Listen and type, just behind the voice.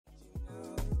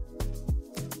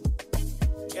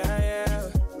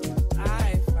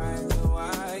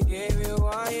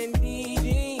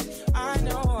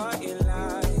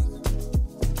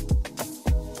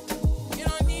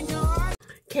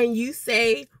Can you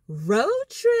say road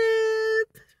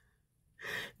trip?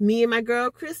 Me and my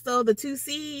girl Crystal, the 2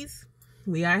 C's,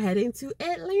 we are heading to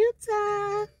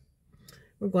Atlanta.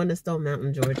 We're going to Stone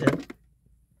Mountain, Georgia.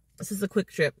 This is a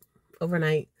quick trip,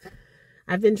 overnight.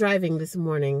 I've been driving this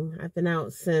morning. I've been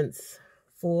out since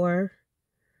 4.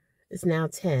 It's now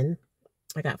 10.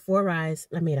 I got 4 rides.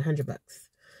 I made $100.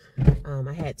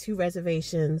 I had 2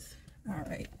 reservations. All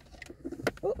right.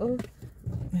 Uh-oh.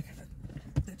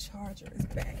 The charger is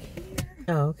back here.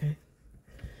 Oh, okay.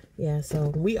 Yeah, so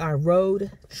we are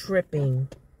road tripping.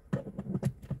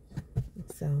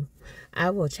 So I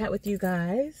will chat with you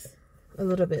guys a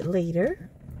little bit later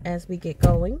as we get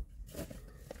going.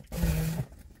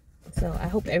 So I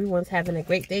hope everyone's having a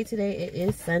great day today. It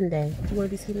is Sunday. Do you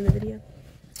want to be seen in the video?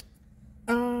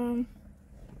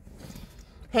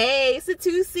 Hey, it's the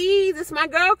 2 C's. It's my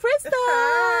girl Crystal.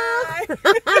 Hi.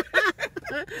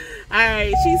 All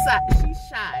right, she's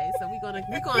shy, so we're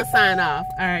gonna sign off.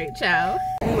 All right, ciao.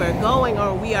 We are going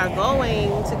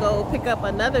to go pick up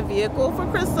another vehicle for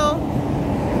Crystal.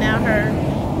 Now her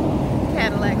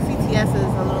Cadillac CTS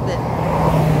is a little bit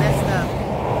messed up.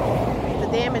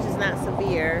 The damage is not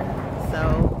severe,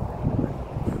 so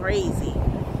crazy.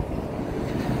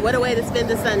 What a way to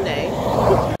spend a Sunday.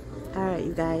 All right,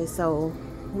 you guys, so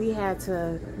we had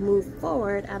to move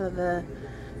forward out of the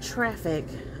traffic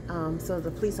so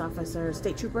the police officer,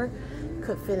 state trooper,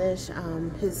 could finish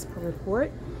his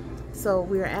report. So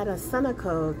we're at a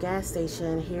Sunoco gas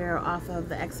station here off of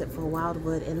the exit for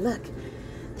Wildwood, and look,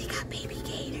 they got baby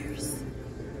gators.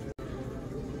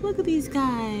 Look at these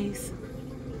guys.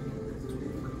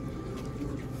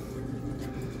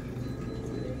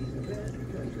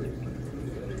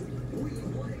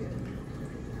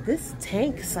 This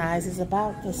tank size is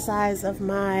about the size of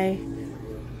my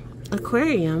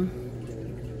aquarium.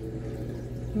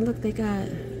 Look, they got...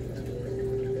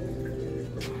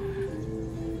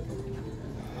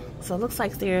 So it looks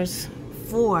like there's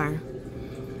 4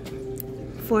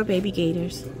 baby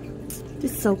gators.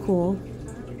 This is so cool.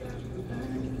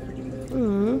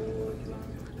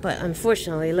 But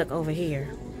unfortunately, look over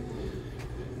here.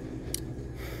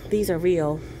 These are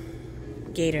real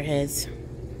gator heads.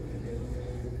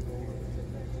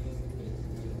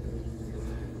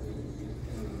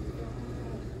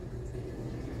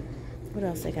 What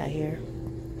else they got here?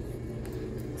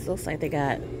 This looks like they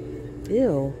got...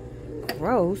 Ew.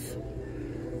 Gross.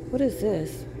 What is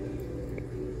this?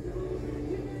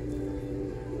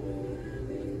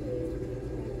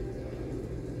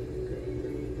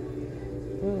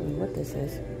 What this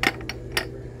is?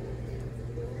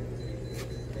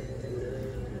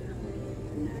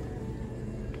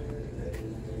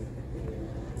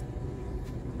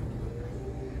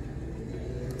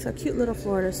 It's a cute little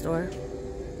Florida store.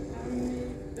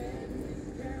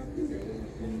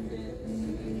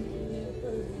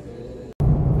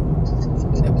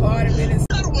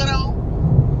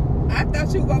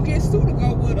 You gonna get Sue to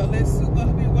go with her. Let Sue go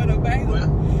be with her, baby. Well,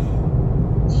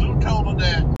 Sue told her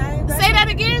that. Say that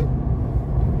again.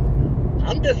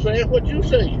 I'm just saying what you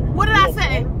say. What did I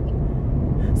say?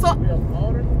 So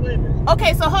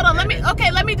okay, so hold on.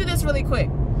 Let me do this really quick.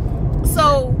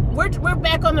 So we're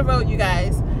back on the road, you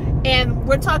guys, and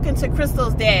we're talking to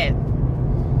Crystal's dad.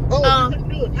 Oh, you can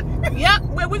do it. Yep,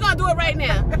 we're gonna do it right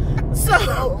now. So,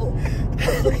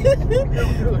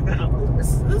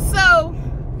 so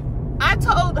I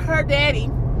told her daddy,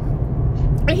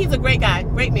 and he's a great guy,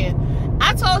 great man.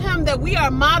 I told him that we are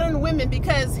modern women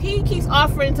because he keeps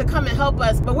offering to come and help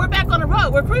us, but we're back on the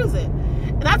road, we're cruising.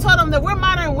 And I told him that we're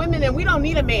modern women and we don't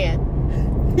need a man.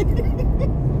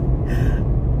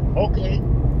 Okay.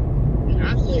 And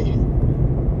I said,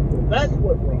 that's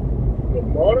what's wrong. You're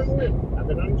modern women. I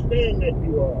can understand that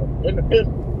you are independent,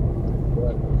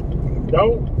 but you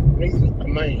don't need a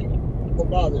man for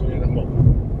bothering anymore.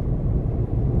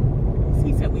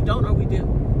 He said we don't or we do?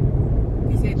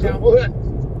 He said So don't. what?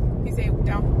 He said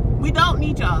don't. We don't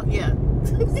need y'all, yeah.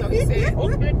 So he said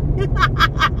Okay.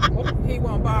 he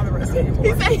won't bother us anymore.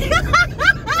 He said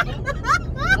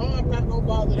No, I'm not gonna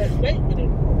bother that statement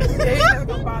anymore. He's not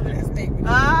gonna bother that statement.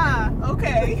 Ah,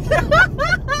 okay.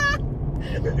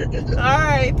 All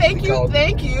right, thank you.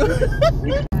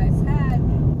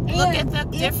 Look at the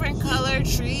different colored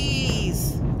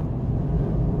trees.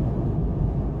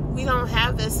 We don't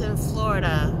have this in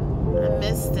Florida. I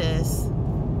miss this.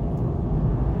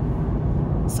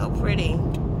 So pretty.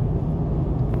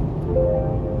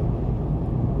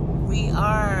 We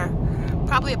are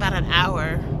probably about an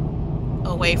hour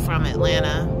away from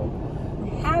Atlanta.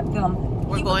 Have them.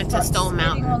 We're going to Stone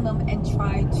Mountain. On them and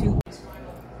try to.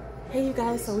 Hey you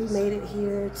guys, so we made it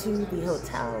here to the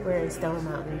hotel. We're in Stone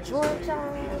Mountain,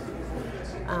 Georgia.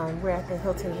 We're at the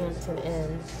Hilton Hampton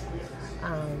Inn.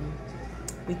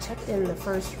 We checked in the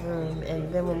first room,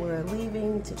 and then when we were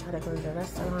leaving to try to go to the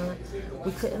restaurant,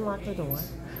 we couldn't lock the door.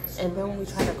 And then we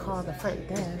tried to call the front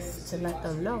desk to let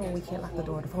them know we can't lock the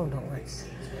door, the phone don't work.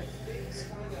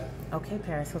 Okay,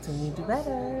 Paris Hilton, you do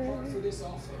better.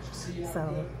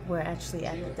 So we're actually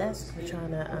at the desk. We're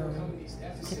trying to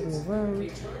pick a new room,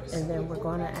 and then we're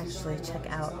going to actually check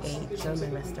out a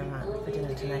German restaurant for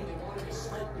dinner tonight.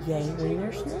 Yay,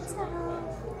 Wiener Schnitzel.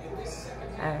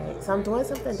 Alright, so I'm doing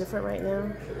something different right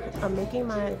now. I'm making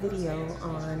my video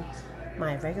on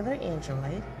my regular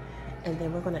Android, and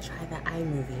then we're going to try the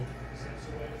iMovie.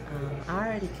 I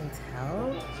already can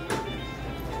tell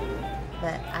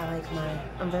that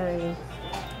I'm very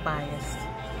biased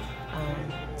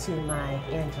to my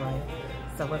Android.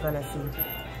 So we're going to see.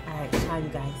 Alright, ciao you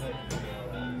guys.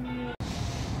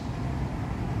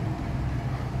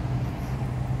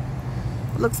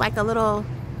 Looks like a little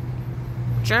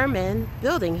German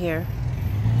building here.